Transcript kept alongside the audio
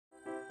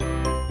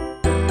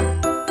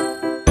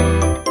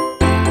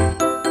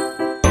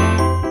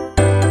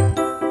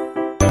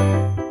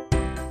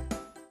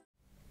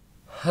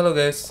Halo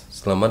guys,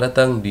 selamat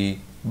datang di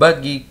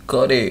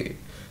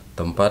Bagicode,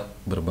 tempat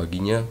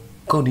berbaginya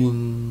coding.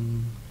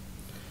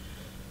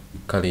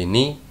 Kali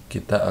ini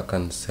kita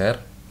akan share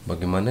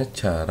bagaimana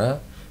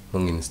cara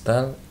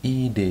menginstal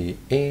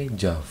IDE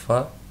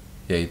Java,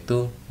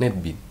 yaitu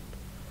Netbean.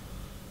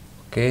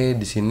 Oke,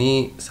 di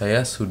sini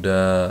saya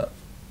sudah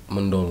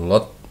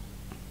mendownload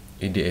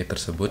IDE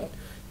tersebut.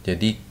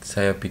 Jadi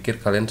saya pikir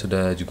kalian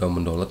sudah juga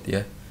mendownload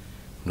ya,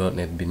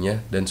 download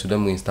Netbean-nya dan sudah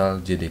menginstal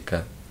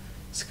JDK.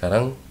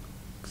 Sekarang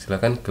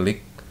silakan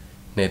klik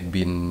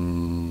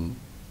Netbean-nya.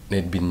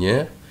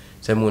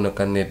 Saya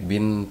menggunakan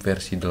Netbean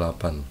versi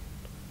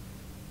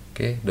 8.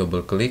 Oke,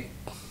 double klik.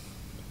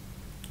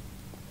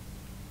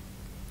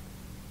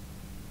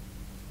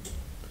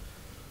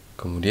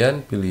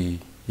 Kemudian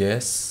pilih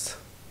yes.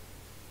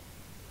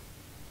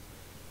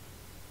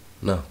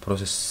 Nah,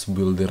 proses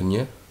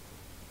buildernya.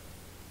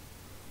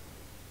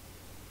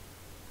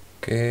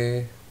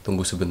 Oke,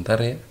 tunggu sebentar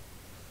ya.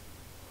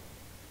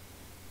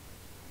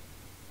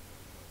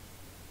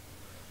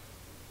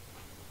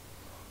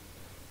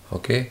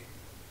 Oke,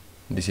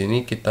 di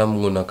sini kita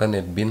menggunakan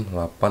Netbean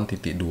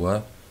 8.2.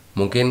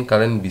 Mungkin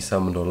kalian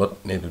bisa mendownload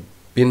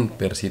Netbean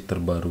versi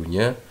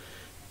terbarunya.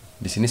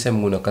 Di sini saya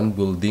menggunakan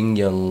building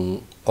yang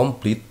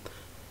komplit,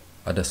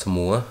 ada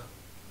semua.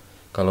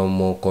 Kalau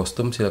mau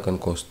kostum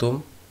silakan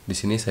kostum. Di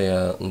sini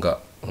saya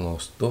enggak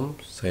kostum,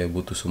 saya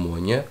butuh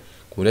semuanya.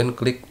 Kemudian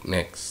klik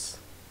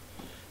next.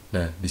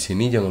 Nah, di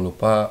sini jangan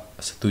lupa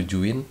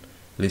setujuin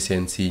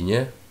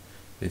lisensinya,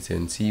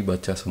 lisensi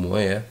baca semua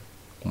ya.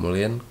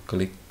 Kemudian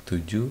klik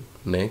 7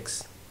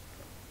 next.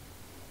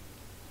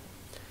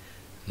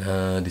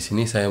 Nah, di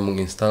sini saya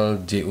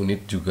menginstal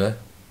JUnit juga.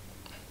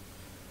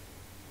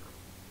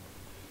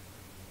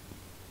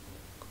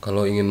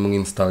 Kalau ingin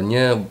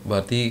menginstalnya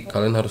berarti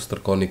kalian harus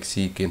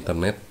terkoneksi ke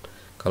internet.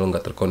 Kalau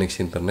nggak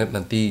terkoneksi internet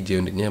nanti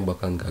JUnitnya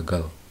bakal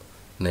gagal.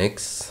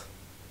 Next.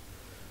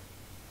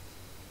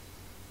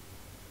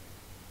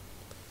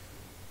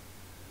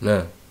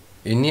 Nah,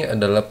 ini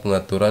adalah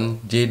pengaturan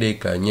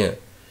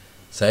JDK-nya.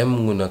 Saya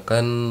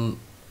menggunakan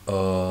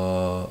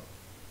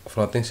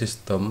floating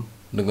system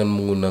dengan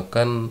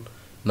menggunakan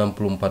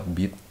 64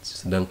 bit,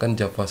 sedangkan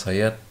Java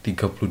saya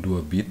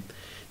 32 bit.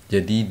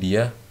 Jadi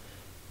dia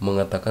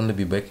mengatakan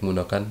lebih baik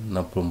menggunakan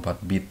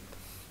 64 bit.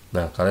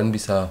 Nah, kalian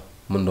bisa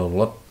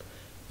mendownload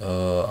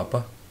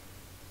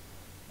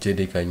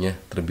JDK-nya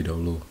terlebih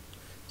dahulu.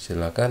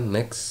 Silakan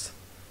next.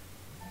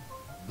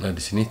 Nah, di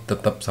sini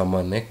tetap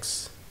sama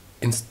next.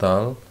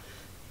 Install.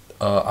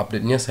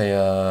 Update-nya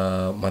saya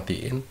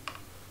matiin.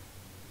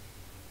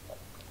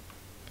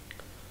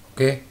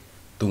 Oke,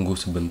 tunggu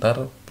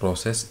sebentar,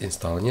 proses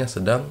installnya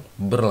sedang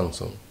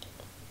berlangsung.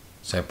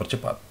 Saya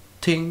percepat.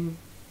 Ting.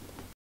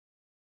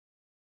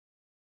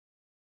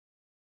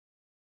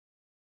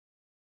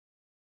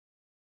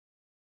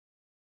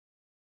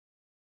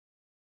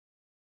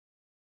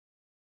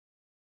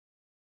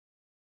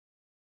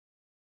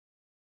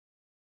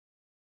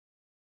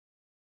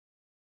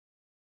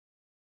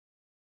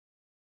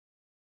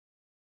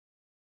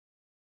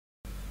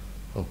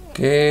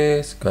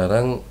 Oke,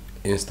 sekarang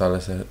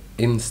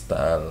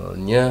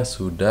installnya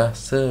sudah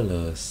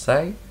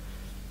selesai.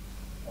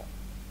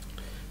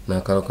 Nah,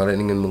 kalau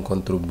kalian ingin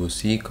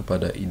mengkontribusi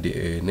kepada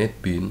IDE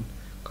Netbean,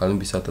 kalian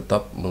bisa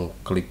tetap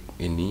mengklik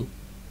ini.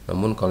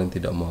 Namun kalian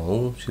tidak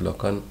mau,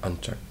 silakan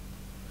uncheck.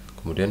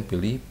 Kemudian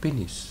pilih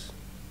finish.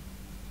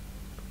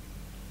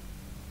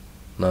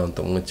 Nah,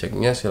 untuk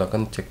mengeceknya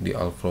silakan cek di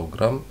all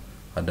program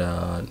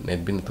ada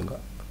Netbean atau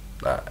enggak.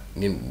 Nah,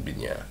 ini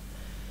Netbean-nya.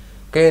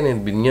 Oke,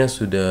 Netbean-nya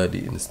sudah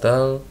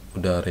diinstal,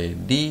 udah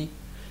ready.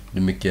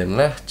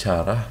 Demikianlah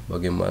cara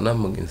bagaimana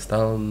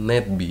menginstal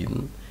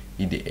Netbean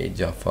IDE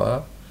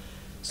Java.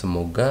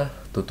 Semoga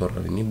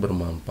tutorial ini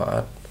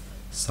bermanfaat.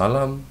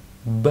 Salam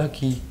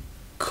bagi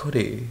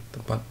kode,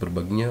 tempat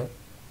berbaginya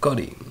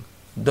coding.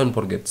 Don't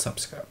forget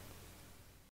subscribe.